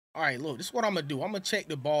All right, look, this is what I'm going to do. I'm going to check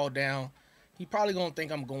the ball down. He probably going to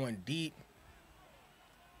think I'm going deep.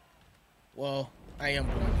 Well, I am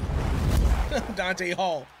going deep. Dante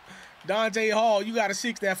Hall. Dante Hall, you got to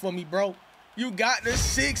 6 that for me, bro. You got to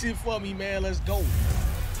 6 it for me, man. Let's go.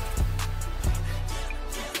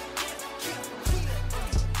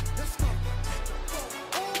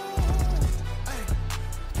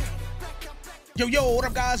 Yo, what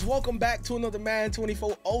up, guys? Welcome back to another Madden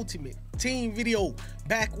 24 Ultimate Team video.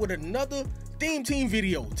 Back with another theme team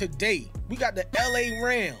video. Today, we got the LA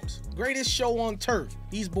Rams. Greatest show on turf.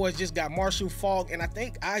 These boys just got Marshall Faulk and I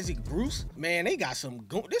think Isaac Bruce. Man, they got some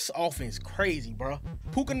this offense crazy, bro.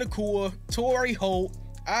 Puka Nacua, Torrey Holt,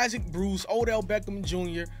 Isaac Bruce, Odell Beckham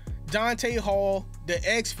Jr., Dante Hall, the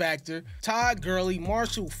X Factor, Todd Gurley,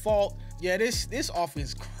 Marshall Faulk. Yeah, this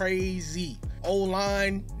offense crazy.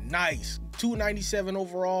 O-line, nice. 297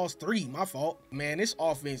 overalls, 3, my fault. Man, this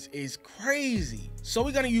offense is crazy. So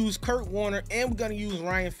we're gonna use Kurt Warner and we're gonna use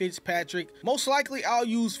Ryan Fitzpatrick. Most likely I'll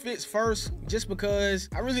use Fitz first just because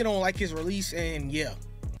I really don't like his release, and yeah,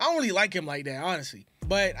 I don't really like him like that, honestly.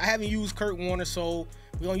 But I haven't used Kurt Warner, so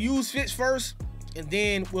we're gonna use Fitz first and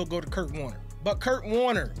then we'll go to Kurt Warner. But Kurt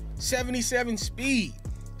Warner, 77 speed,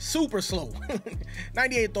 super slow.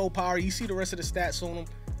 98 throw power. You see the rest of the stats on him.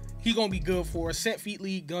 He gonna be good for a set feet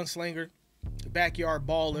lead gunslinger, backyard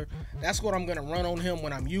baller. That's what I'm gonna run on him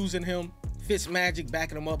when I'm using him. Fitz Magic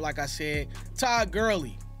backing him up, like I said. Todd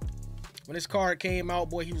Gurley, when this card came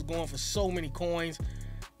out, boy, he was going for so many coins,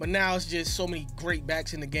 but now it's just so many great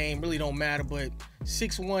backs in the game, really don't matter. But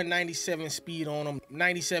 6'1", 97 speed on him,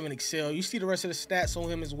 97 excel. You see the rest of the stats on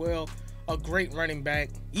him as well. A great running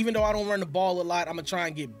back. Even though I don't run the ball a lot, I'm gonna try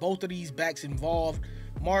and get both of these backs involved.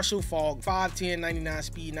 Marshall Faulk, 5'10", 99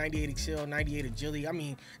 speed, 98 excel, 98 agility. I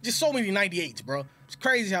mean, just so many 98s, bro. It's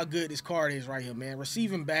crazy how good this card is right here, man.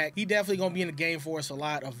 Receiving back, he definitely gonna be in the game for us a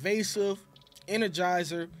lot. Evasive,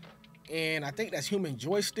 Energizer, and I think that's Human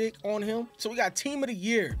Joystick on him. So we got Team of the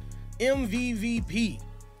Year, MVVP,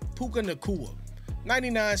 Puka Nacua,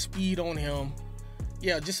 99 speed on him.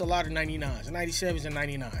 Yeah, just a lot of 99s, 97s and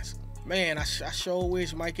 99s. Man, I sure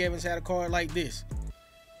wish Mike Evans had a card like this.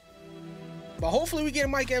 But hopefully we get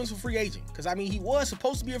Mike Evans for free agent, because I mean, he was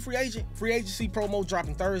supposed to be a free agent. Free agency promo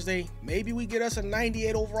dropping Thursday. Maybe we get us a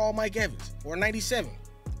 98 overall Mike Evans or 97.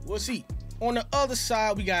 We'll see. On the other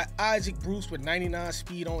side, we got Isaac Bruce with 99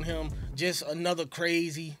 speed on him. Just another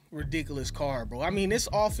crazy, ridiculous card, bro. I mean, this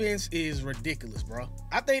offense is ridiculous, bro.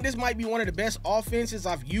 I think this might be one of the best offenses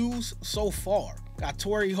I've used so far. Got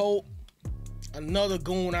Torrey Holt, another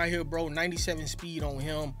goon out here, bro. 97 speed on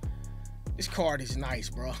him. This card is nice,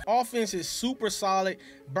 bro. Offense is super solid.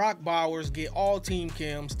 Brock Bowers, get all team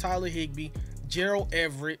chems. Tyler Higbee, Gerald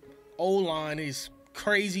Everett. O-line is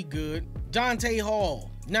crazy good. Dante Hall,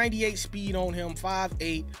 98 speed on him,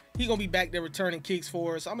 5'8". He gonna be back there returning kicks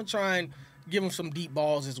for us. I'm gonna try and give him some deep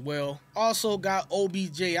balls as well. Also got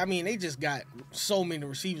OBJ. I mean, they just got so many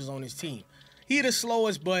receivers on this team. He the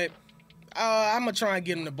slowest, but I'm gonna try and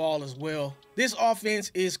get him the ball as well. This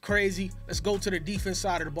offense is crazy. Let's go to the defense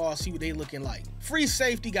side of the ball, see what they looking like. Free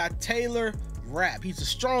safety got Taylor Rapp. He's a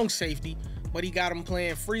strong safety, but he got him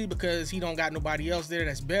playing free because he don't got nobody else there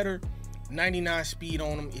that's better. 99 speed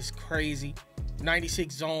on him is crazy.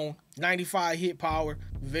 96 zone, 95 hit power.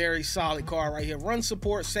 Very solid card right here. Run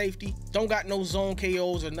support, safety. Don't got no zone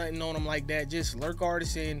KOs or nothing on him like that. Just lurk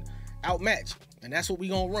artists and outmatch. And that's what we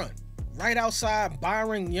gonna run. Right outside,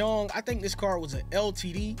 Byron Young. I think this card was an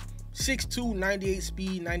LTD. 6'2", 98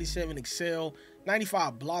 speed, 97 excel,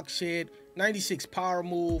 95 block shed, 96 power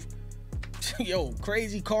move. Yo,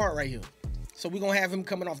 crazy card right here. So we're going to have him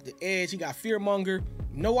coming off the edge. He got Fearmonger,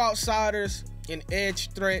 no outsiders, and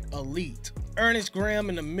edge threat elite. Ernest Graham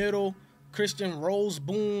in the middle, Christian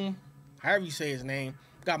Roseboom, however you say his name.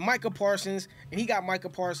 Got Micah Parsons, and he got Micah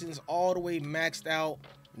Parsons all the way maxed out.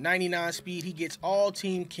 99 speed, he gets all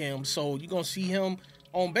team chem. So you're going to see him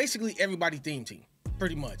on basically everybody's team,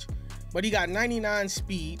 pretty much. But he got 99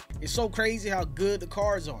 speed. It's so crazy how good the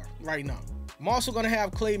cards are right now. I'm also going to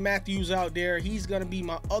have Clay Matthews out there. He's going to be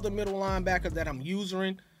my other middle linebacker that I'm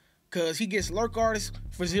using because he gets lurk artists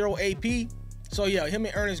for 0 AP. So yeah, him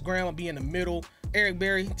and Ernest Graham will be in the middle. Eric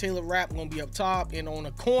Berry, Taylor Rapp going to be up top. And on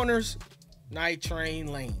the corners, Night Train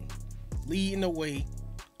Lane leading the way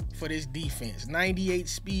for this defense. 98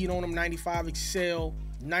 speed on him, 95 excel.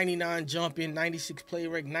 99 jumping, 96 play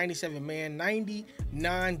rec, 97 man,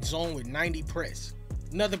 99 zone with 90 press.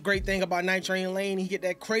 Another great thing about Night Train Lane, he get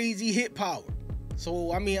that crazy hit power.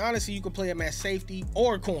 So, I mean, honestly, you can play him at safety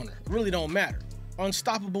or corner. It really don't matter.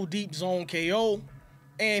 Unstoppable deep zone KO,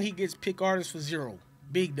 and he gets pick artist for 0.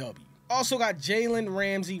 Big W. Also got Jalen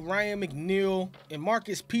Ramsey, Ryan McNeil, and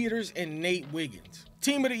Marcus Peters, and Nate Wiggins.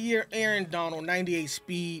 Team of the year, Aaron Donald, 98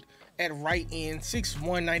 speed at right end,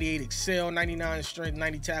 6'1", 98 excel, 99 strength,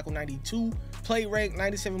 90 tackle, 92 play rate,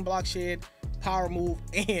 97 block shed, power move,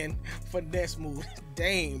 and finesse move.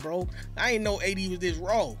 Dang, bro. I ain't know AD was this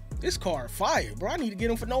raw. This card fire, bro. I need to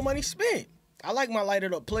get him for no money spent. I like my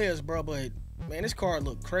lighted up players, bro, but man, this card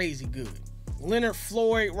look crazy good. Leonard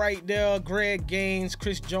Floyd right there, Greg Gaines,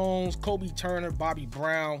 Chris Jones, Kobe Turner, Bobby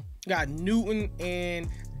Brown. Got Newton and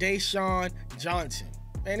Deshaun Johnson.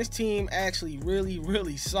 Man, this team actually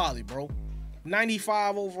really solid, bro.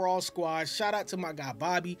 95 overall squad. Shout out to my guy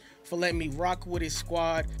Bobby for letting me rock with his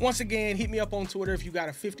squad. Once again, hit me up on Twitter if you got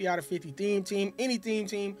a 50 out of 50 theme team. Any theme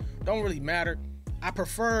team, don't really matter. I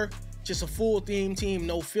prefer just a full theme team,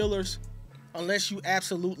 no fillers, unless you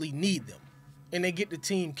absolutely need them and they get the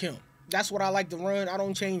team killed. That's what I like to run. I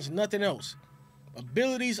don't change nothing else.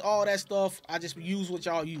 Abilities, all that stuff, I just use what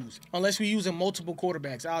y'all use. Unless we're using multiple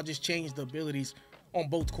quarterbacks, I'll just change the abilities on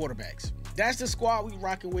both quarterbacks. That's the squad we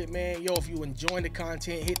rocking with, man. Yo, if you enjoying the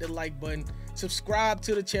content, hit the like button. Subscribe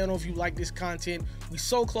to the channel if you like this content. We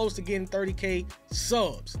so close to getting 30K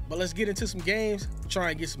subs. But let's get into some games, try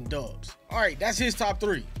and get some dubs. All right, that's his top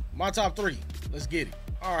three. My top three. Let's get it.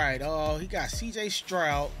 All right, he got CJ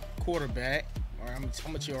Stroud, quarterback. All right, I'm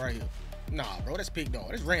gonna chill right here. Nah, bro, that's picked off.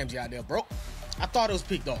 That's Ramsey out there, bro. I thought it was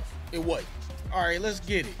picked off. It wasn't. All right, let's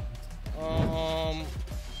get it. I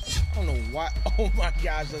don't know why. Oh my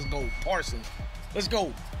gosh, let's go. Parsons. Let's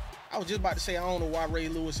go. I was just about to say I don't know why Ray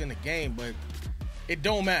Lewis in the game, but it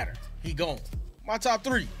don't matter. He gone. My top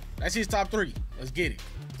three. That's his top three. Let's get it.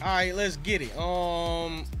 All right, let's get it.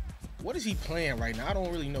 What is he playing right now? I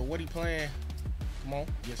don't really know what he playing. Come on.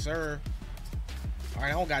 Yes, sir. All right,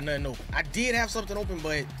 I don't got nothing open. I did have something open,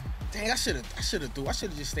 but dang, I should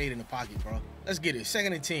have just stayed in the pocket, bro. Let's get it.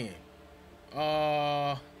 2nd and 10.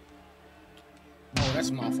 Oh,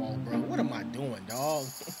 that's my fault, bro. What am I doing, dog?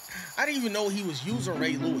 I didn't even know he was using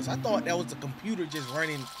Ray Lewis. I thought that was the computer just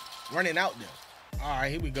running out there. All right,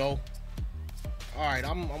 here we go. All right,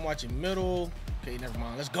 I'm watching middle. Okay, never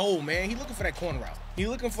mind. Let's go, man. He looking for that corner route. He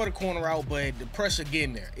looking for the corner route, but the pressure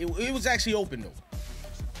getting there. It was actually open, though.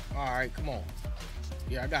 All right, come on.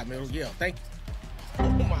 Yeah, I got middle. Yeah, thank you. Oh,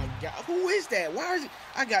 my God. Who is that? Why is it?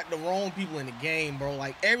 I got the wrong people in the game, bro.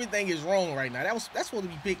 Like, everything is wrong right now. That's supposed to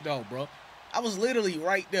be picked off, bro. I was literally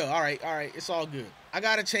right there. All right. It's all good. I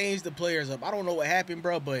got to change the players up. I don't know what happened,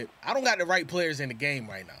 bro, but I don't got the right players in the game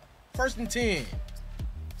right now. 1st and 10.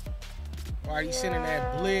 All right, he's sending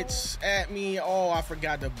that blitz at me. Oh, I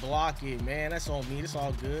forgot to block it, man. That's on me. It's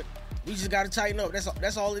all good. We just got to tighten up.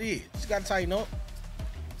 That's all it is. Just got to tighten up.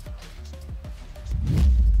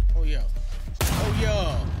 Oh, yeah. Oh,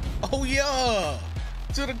 yeah. Oh, yeah.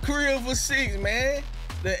 To the crib for 6, man.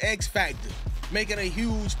 The X Factor. Making a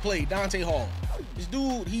huge play. Dante Hall. This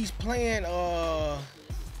dude, he's playing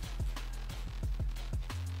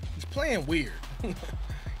weird.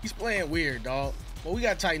 He's playing weird, dog. But we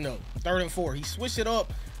got to tighten up. 3rd and 4. He switched it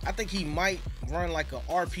up. I think he might run like a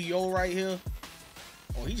RPO right here.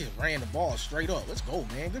 Oh, he just ran the ball straight up. Let's go,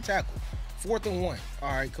 man. Good tackle. 4th and 1.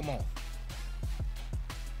 All right, come on.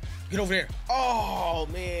 Get over there. Oh,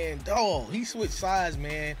 man. Dog. He switched sides,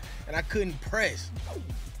 man. And I couldn't press.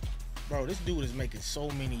 Bro, this dude is making so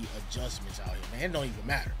many adjustments out here, man. It don't even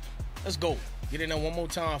matter. Let's go. Get in there one more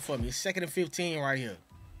time for me. It's 2nd and 15 right here.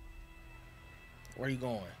 Where you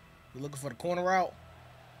going? You looking for the corner route?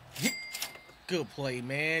 Good play,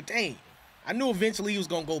 man. Dang. I knew eventually he was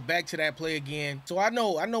going to go back to that play again. So I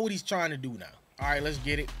know what he's trying to do now. All right, let's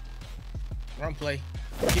get it. Run play.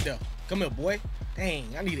 Get there. Come here, boy. Dang,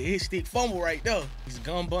 I need a hit stick fumble right there. He's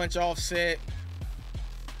gun bunch offset.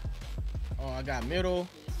 Oh, I got middle.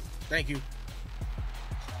 Thank you.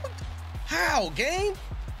 How, game?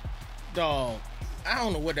 Dog, I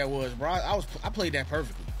don't know what that was, bro. I played that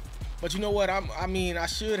perfectly. But you know what? I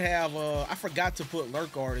should have. I forgot to put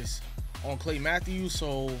lurk artist on Clay Matthews,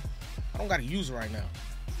 so I don't got to use it right now.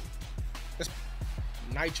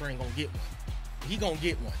 Nitro ain't gonna get one. He gonna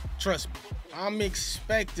get one. Trust me. I'm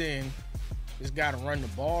expecting this guy to run the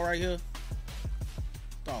ball right here.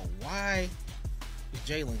 Dog, why is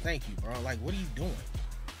Jalen? Thank you, bro. Like, what are you doing?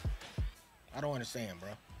 I don't understand, bro.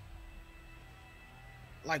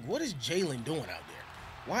 Like, what is Jalen doing out there?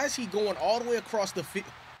 Why is he going all the way across the field?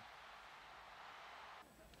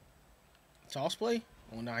 Toss play?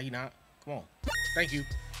 Oh, nah, he not. Come on. Thank you.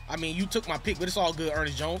 I mean, you took my pick, but it's all good,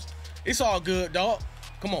 Ernest Jones. It's all good, dog.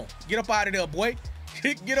 Come on. Get up out of there, boy.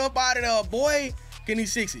 Get up out of there, boy. Can he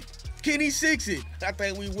 6 it? Can he 6 it? I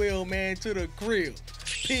think we will, man. To the crib.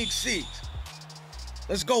 Pick 6.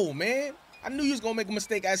 Let's go, man. I knew he was gonna make a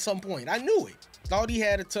mistake at some point. I knew it. Thought he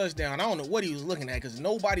had a touchdown. I don't know what he was looking at because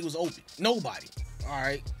nobody was open. Nobody. All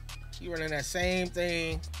right. He running that same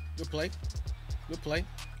thing. Good play. Good play.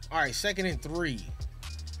 All right, 2nd and 3.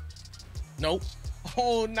 Nope.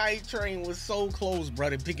 Oh, Night Train was so close,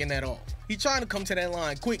 brother, picking that off. He trying to come to that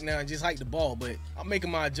line quick now and just hike the ball, but I'm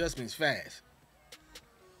making my adjustments fast.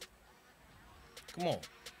 Come on.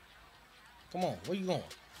 Come on. Where you going?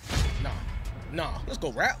 Nah. Let's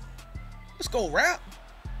go rap. Let's go rap.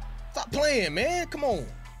 Stop playing, man. Come on.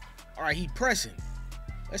 All right, he pressing.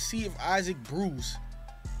 Let's see if Isaac Bruce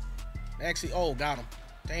actually, oh, got him.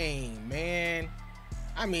 Dang, man.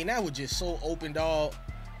 I mean, that was just so open, dog.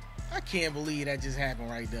 I can't believe that just happened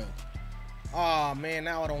right there. Oh, man,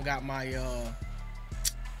 now I don't got my,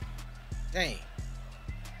 dang.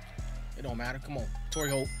 It don't matter. Come on.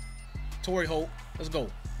 Torrey Holt. Let's go.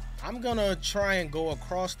 I'm going to try and go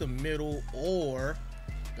across the middle or,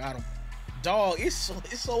 got him. Dog, it's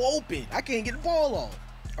so open. I can't get the ball off.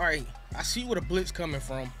 All right, I see where the blitz coming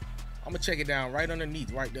from. I'm going to check it down right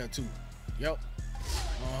underneath right there, too. Yep.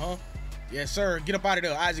 Uh-huh. Yes, sir. Get up out of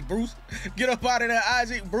there, Isaac Bruce. Get up out of there,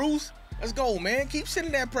 Isaac Bruce. Let's go, man. Keep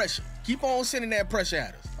sending that pressure. Keep on sending that pressure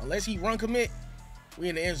at us. Unless he run commit, we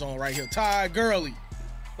in the end zone right here. Ty Gurley.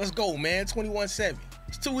 Let's go, man. 21-7.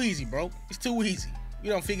 It's too easy, bro. It's too easy. We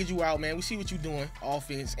done figured you out, man. We see what you're doing,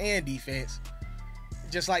 offense and defense.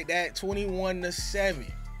 Just like that, 21-7.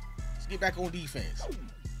 Let's get back on defense.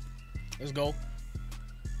 Let's go.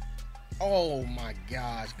 Oh, my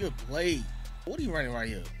gosh. Good play. What are you running right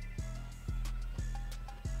here?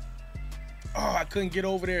 Oh, I couldn't get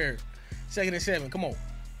over there. 2nd and 7. Come on.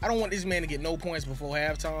 I don't want this man to get no points before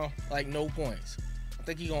halftime. Like, no points. I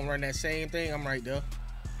think he's going to run that same thing. I'm right there.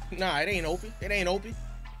 Nah, it ain't open. It ain't open.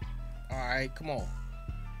 All right, come on.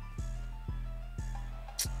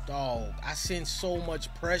 Dog, I send so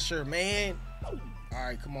much pressure, man. All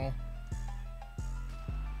right, come on.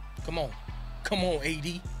 Come on. Come on,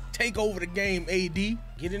 AD. Take over the game, AD.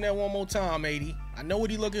 Get in there one more time, AD. I know what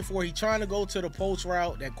he's looking for. He's trying to go to the post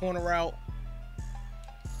route, that corner route.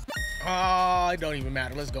 Oh, it don't even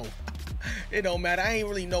matter. Let's go. It don't matter. I ain't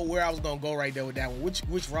really know where I was going to go right there with that one.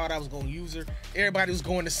 Which route I was going to use her. Everybody was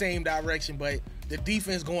going the same direction, but the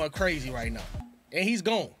defense going crazy right now. And he's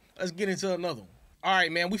gone. Let's get into another one. All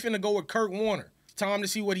right, man. We finna go with Kurt Warner. It's time to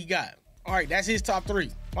see what he got. All right, that's his top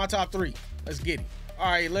 3. My top 3. Let's get it. All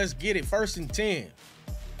right, let's get it. 1st and 10.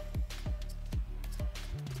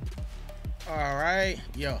 All right.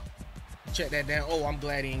 Yeah. Check that down. Oh, I'm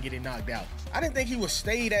glad he didn't get it knocked out. I didn't think he would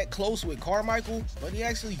stay that close with Carmichael, but he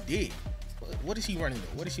actually did. What is he running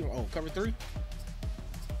though? What is he? Oh, cover 3?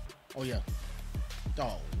 Oh, yeah.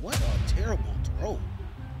 Dog, what a terrible throw.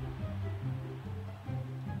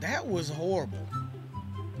 That was horrible.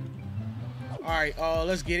 All right,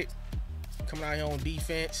 let's get it. Coming out here on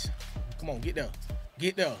defense. Come on, get there.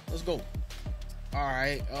 Get there. Let's go. All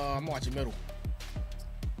right, I'm watching middle.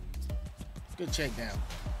 Good check down.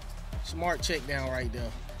 Smart check down right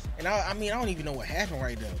there. And I mean, I don't even know what happened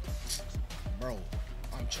right there. Bro,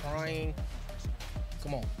 I'm trying.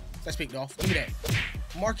 Come on. That's picked off. Look at that.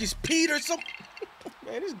 Marcus Peterson.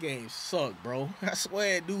 Man, this game sucked, bro. I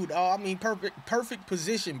swear, dude. I mean, perfect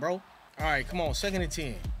position, bro. All right, come on. 2nd and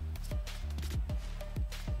 10.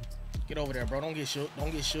 Get over there, bro. Don't get shook.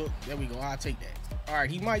 Don't get shook. There we go. I'll take that. All right,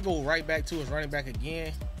 he might go right back to his running back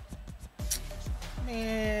again.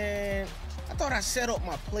 Man, I thought I set up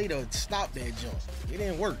my play to stop that jump. It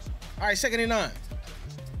didn't work. All right, 2nd and 9.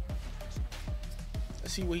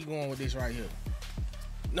 Let's see where he's going with this right here.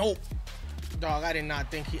 Nope. Dog, I did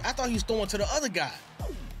not think I thought he was throwing to the other guy.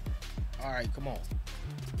 All right, come on.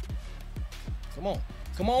 Come on.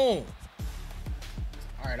 Come on.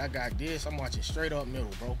 All right, I got this. I'm watching straight up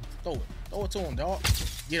middle, bro. Throw it. Throw it to him, dog.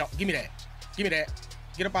 Get up. Give me that. Give me that.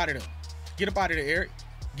 Get up out of there. Get up out of there, Eric.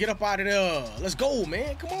 Get up out of there. Let's go,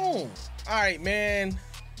 man. Come on. All right, man.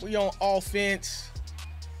 We on offense.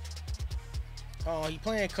 Oh, he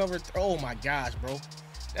playing cover. Oh, my gosh, bro.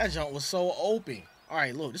 That jump was so open. All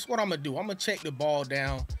right, look. This is what I'm going to do. I'm going to check the ball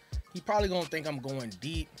down. He probably going to think I'm going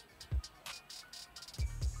deep.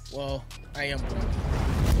 Well, I am going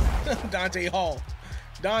deep. Dante Hall.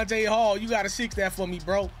 Dante Hall, you got to 6 that for me,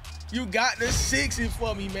 bro. You got to 6 it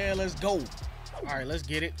for me, man. Let's go. All right, let's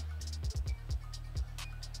get it.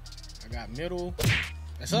 I got middle.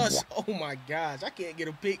 That's us. Oh, my gosh. I can't get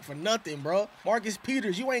a pick for nothing, bro. Marcus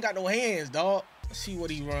Peters, you ain't got no hands, dog. Let's see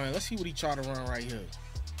what he run. Let's see what he try to run right here.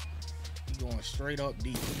 He going straight up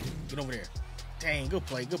deep. Get over there. Dang, good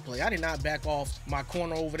play, good play. I did not back off my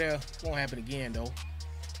corner over there. Won't happen again, though.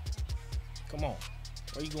 Come on.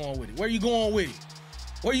 Where you going with it? Where you going with it?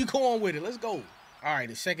 Where you going with it? Let's go. All right,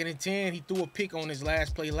 it's 2nd and 10. He threw a pick on his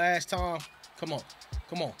last play last time. Come on.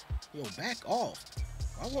 Come on. Yo, back off.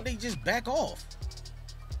 Why won't they just back off?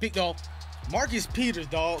 Picked off. Marcus Peters,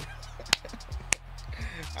 dog.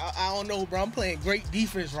 I don't know, bro. I'm playing great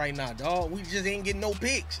defense right now, dog. We just ain't getting no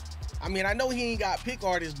picks. I mean, I know he ain't got pick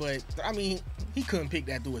artists, but, I mean, he couldn't pick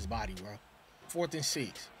that through his body, bro. 4th and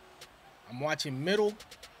 6. I'm watching middle.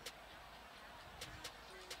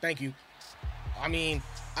 Thank you. I mean,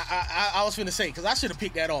 I was finna say, because I should have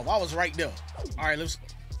picked that off. I was right there. All right, let's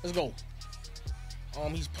go.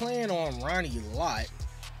 He's playing on Ronnie Lott.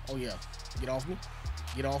 Oh, yeah. Get off me.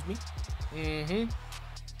 Get off me. Mm-hmm.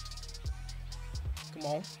 Come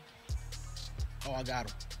on. Oh, I got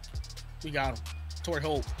him. We got him. Torrey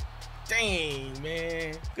Holt. Dang,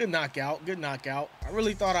 man. Good knockout. Good knockout. I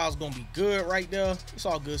really thought I was going to be good right there. It's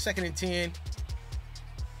all good. 2nd and 10.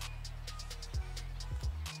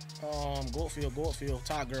 Go upfield.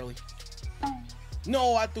 Todd Gurley.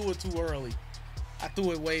 No, I threw it too early. I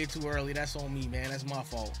threw it way too early. That's on me, man. That's my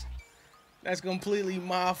fault. That's completely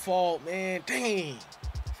my fault, man. Dang.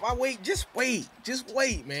 If I wait, just wait. Just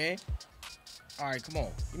wait, man. All right, come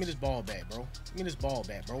on. Give me this ball back, bro. Give me this ball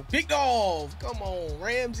back, bro. Picked off. Come on,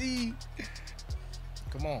 Ramsey.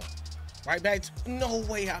 Come on. Right back. No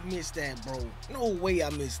way I missed that, bro. No way I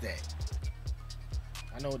missed that.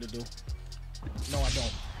 I know what to do. No, I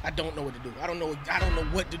don't. I don't know what to do. I don't know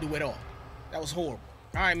what to do at all. That was horrible.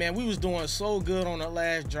 All right, man. We was doing so good on the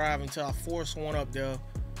last drive until I forced one up there.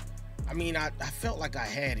 I mean, I felt like I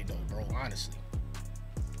had it, though, bro, honestly.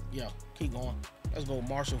 Yeah, keep going. Let's go,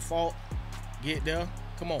 Marshall Faulk. Get there.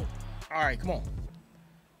 Come on. All right, come on.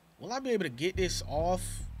 Will I be able to get this off?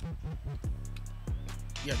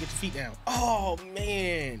 Yeah, get the feet down. Oh,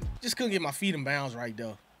 man. Just couldn't get my feet in bounds right there.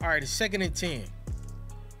 All right, it's 2nd and 10.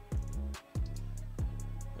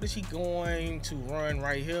 What is he going to run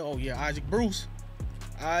right here? Oh, yeah, Isaac Bruce.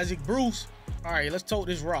 Isaac Bruce. All right, let's tote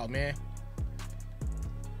this route, man.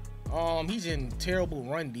 He's in terrible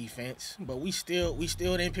run defense, but we still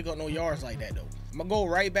didn't pick up no yards like that, though. I'm going to go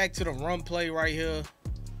right back to the run play right here.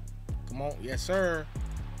 Come on. Yes, sir.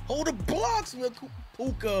 Hold the blocks,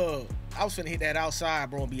 Puka. I was finna hit that outside,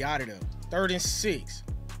 bro, and be out of there. 3rd and 6.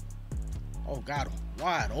 Oh, got him.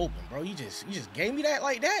 Wide open, bro. You just gave me that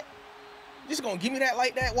like that? Just gonna give me that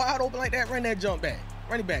like that, wide open like that? Run that jump back.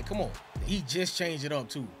 Run it back. Come on. He just changed it up,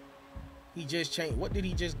 too. He just changed. What did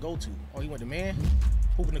he just go to? Oh, he went to man?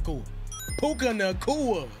 Puka Nacua. Puka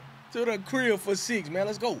Nacua to the crib for 6, man.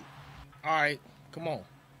 Let's go. All right. Come on.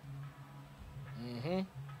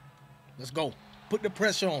 Let's go. Put the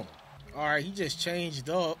pressure on him. All right. He just changed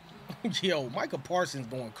up. Yo, Micah Parsons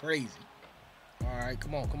going crazy. All right.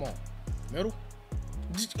 Come on. Come on. Middle.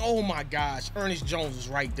 Oh, my gosh. Ernest Jones was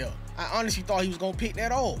right there. I honestly thought he was going to pick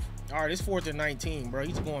that off. All right. It's 4th and 19, bro.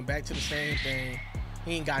 He's going back to the same thing.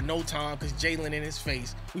 He ain't got no time because Jalen in his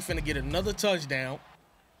face. We finna get another touchdown.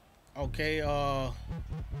 Okay, oh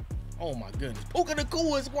my goodness. Puka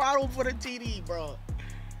Nacua is wide open for the TD, bro.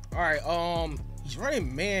 All right, he's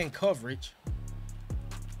running man coverage.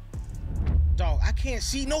 Dog, I can't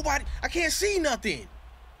see nobody. I can't see nothing.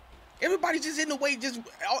 Everybody just in the way,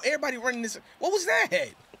 everybody running this. What was that?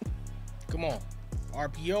 Come on.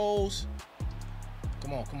 RPOs.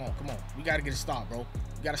 Come on, come on, come on. We gotta get a stop, bro.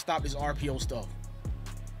 We gotta stop this RPO stuff.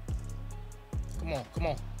 Come on, come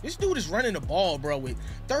on. This dude is running the ball, bro, with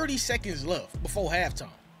 30 seconds left before halftime.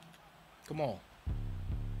 Come on.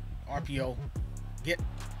 RPO.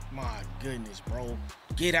 My goodness, bro.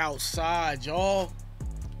 Get outside, y'all.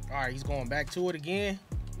 All right, he's going back to it again.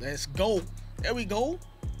 Let's go. There we go.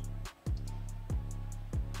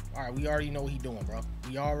 All right, we already know what he's doing, bro.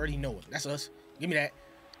 We already know it. That's us. Give me that.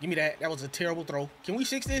 Give me that. That was a terrible throw. Can we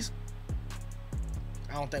fix this?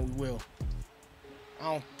 I don't think we will.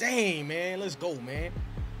 Dang, man. Let's go, man.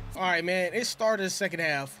 All right, man. It started the second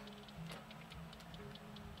half.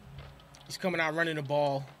 He's coming out running the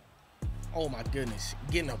ball. Oh, my goodness.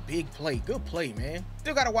 Getting a big play. Good play, man.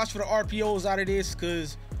 Still got to watch for the RPOs out of this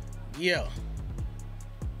because, yeah.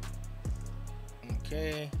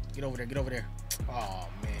 Okay. Get over there. Get over there. Oh,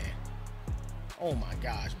 man. Oh, my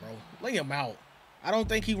gosh, bro. Lay him out. I don't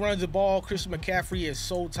think he runs the ball. Christian McCaffrey is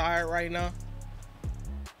so tired right now.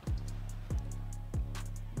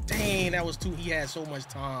 Dang, that was too. He had so much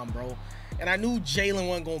time, bro. And I knew Jalen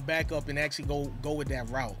wasn't going to back up and actually go with that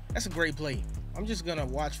route. That's a great play. I'm just going to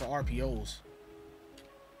watch for RPOs.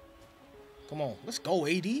 Come on. Let's go,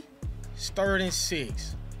 AD. It's 3rd and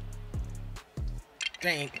 6.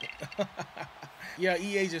 Dang. Yeah,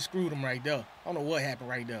 EA just screwed him right there. I don't know what happened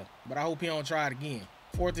right there. But I hope he don't try it again.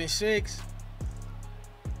 4th and 6.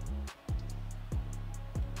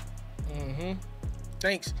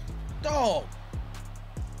 Thanks. Dog.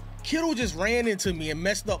 Kittle just ran into me and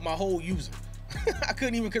messed up my whole user. I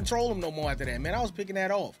couldn't even control him no more after that, man. I was picking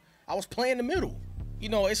that off. I was playing the middle. You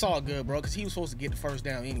know, it's all good, bro, because he was supposed to get the first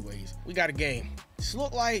down anyways. We got a game. This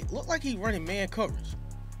look like he running man coverage.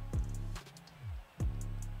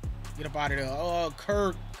 Get up out of there. Oh,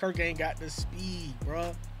 Kirk ain't got the speed,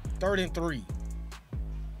 bro. 3rd and 3.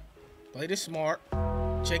 Play this smart.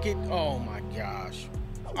 Check it. Oh my gosh.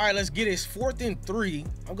 All right, let's get it. It's 4th and 3.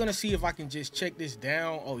 I'm gonna see if I can just check this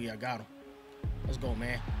down. Oh yeah, got him. Let's go,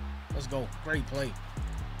 man. Let's go. Great play.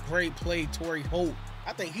 Great play, Torrey Holt.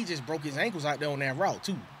 I think he just broke his ankles out there on that route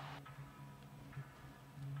too.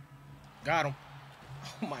 Got him.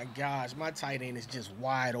 Oh my gosh, my tight end is just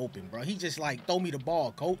wide open, bro. He just like, throw me the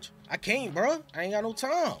ball, coach. I can't, bro. I ain't got no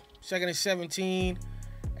time. 2nd and 17.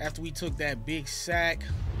 After we took that big sack,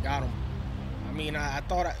 got him. I mean, I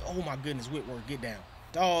thought, oh my goodness, Whitworth, get down.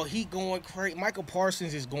 Dog, he going crazy. Michael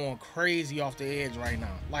Parsons is going crazy off the edge right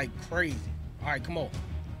now. Like crazy. All right, come on.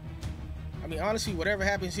 I mean, honestly, whatever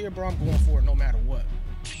happens here, bro, I'm going for it no matter what.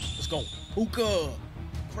 Let's go. Hookah.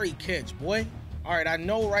 Great catch, boy. All right, I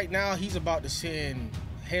know right now he's about to send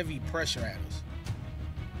heavy pressure at us.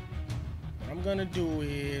 What I'm going to do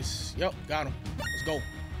is, yep, got him. Let's go.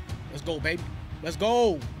 Let's go, baby. Let's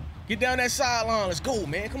go. Get down that sideline. Let's go,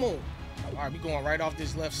 man. Come on. All right, we going right off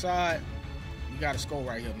this left side. We got to score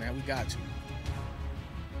right here, man. We got to.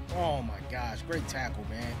 Oh, my gosh. Great tackle,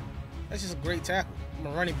 man. That's just a great tackle. I'm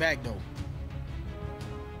a running back, though.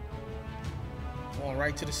 Going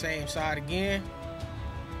right to the same side again.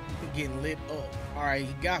 We're getting lit up. All right,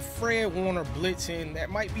 he got Fred Warner blitzing.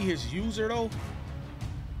 That might be his user, though.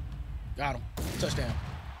 Got him. Touchdown.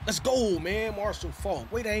 Let's go, man. Marshall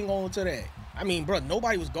Faulk. Way to hang on to that. I mean, bro,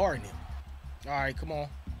 nobody was guarding him. All right, come on.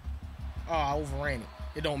 Oh, I overran it.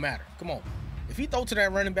 It don't matter. Come on. If he throw to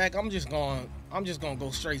that running back, I'm just gonna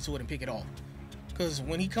go straight to it and pick it off. Because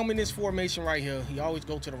when he come in this formation right here, he always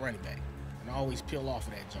go to the running back. And I always peel off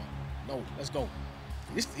of that jump. No, let's go.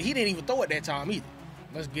 He didn't even throw it that time either.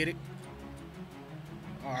 Let's get it.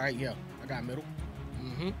 All right, yeah. I got middle.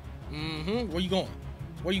 Where you going?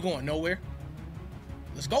 Where you going? Nowhere.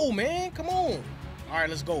 Let's go, man. Come on. All right,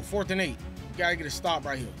 let's go. 4th and 8. You got to get a stop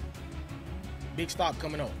right here. Big stop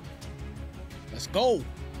coming up. Let's go.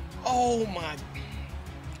 Oh, my.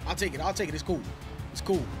 I'll take it. I'll take it. It's cool. It's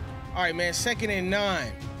cool. All right, man. 2nd and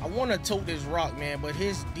 9. I want to tote this rock, man, but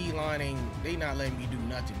his D-line ain't, they not letting me do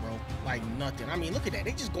nothing, bro. Like, nothing. I mean, look at that.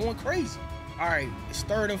 They just going crazy. All right, it's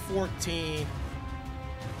 3rd and 14.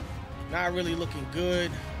 Not really looking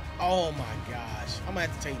good. Oh, my gosh. I'm going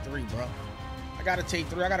to have to take 3, bro. I got to take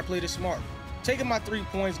 3. I got to play this smart. Taking my 3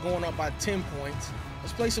 points, going up by 10 points.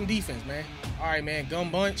 Let's play some defense, man. All right, man. Gun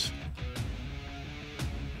bunch.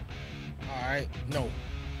 All right. No.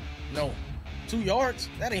 No. 2 yards?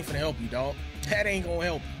 That ain't finna help you, dog. That ain't gonna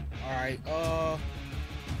help you. All right.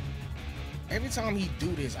 Every time he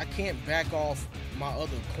do this, I can't back off my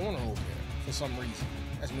other corner over there for some reason.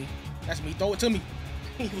 That's me. That's me. Throw it to me.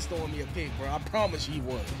 He was throwing me a pick, bro. I promise you he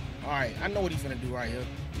was. All right. I know what he's finna do right here,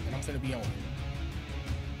 and I'm finna be on it.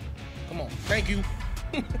 Come on. Thank you.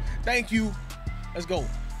 Thank you. Let's go.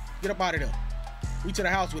 Get up out of there. We to the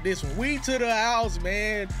house with this one. We to the house,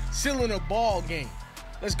 man. Sealing a ball game.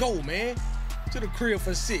 Let's go, man. To the crib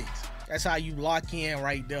for 6. That's how you lock in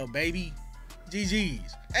right there, baby.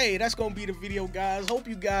 GG's. Hey, that's gonna be the video, guys. Hope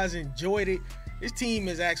you guys enjoyed it. This team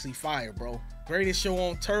is actually fire, bro. Greatest show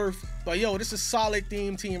on turf. But yo, this is a solid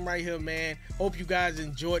team right here, man. Hope you guys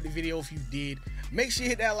enjoyed the video. If you did, make sure you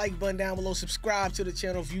hit that like button down below. Subscribe to the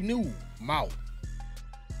channel if you new. I'm out.